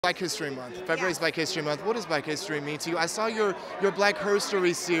Black History Month. February's Black History Month. What does Black History mean to you? I saw your Black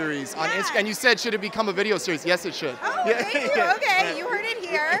Herstory series on Instagram, and you said, should it become a video series? Yes, it should. Oh, thank you. Okay, you heard it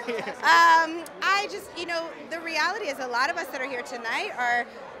here. I just, the reality is a lot of us that are here tonight are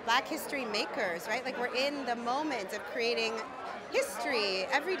Black history makers, right? Like, we're in the moment of creating history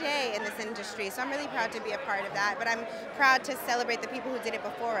every day in this industry. So I'm really proud to be a part of that, but I'm proud to celebrate the people who did it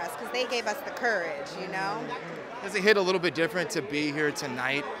before us, because they gave us the courage, Does it hit a little bit different to be here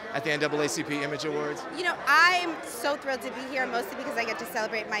tonight at the NAACP Image Awards? I'm so thrilled to be here, mostly because I get to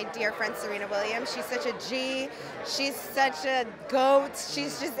celebrate my dear friend Serena Williams. She's such a G. She's such a GOAT.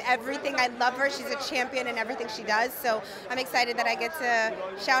 She's just everything. I love her. She's a champion in everything she does. So I'm excited that I get to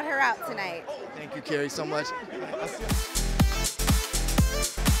shout her out tonight. Thank you, Kerry, so much.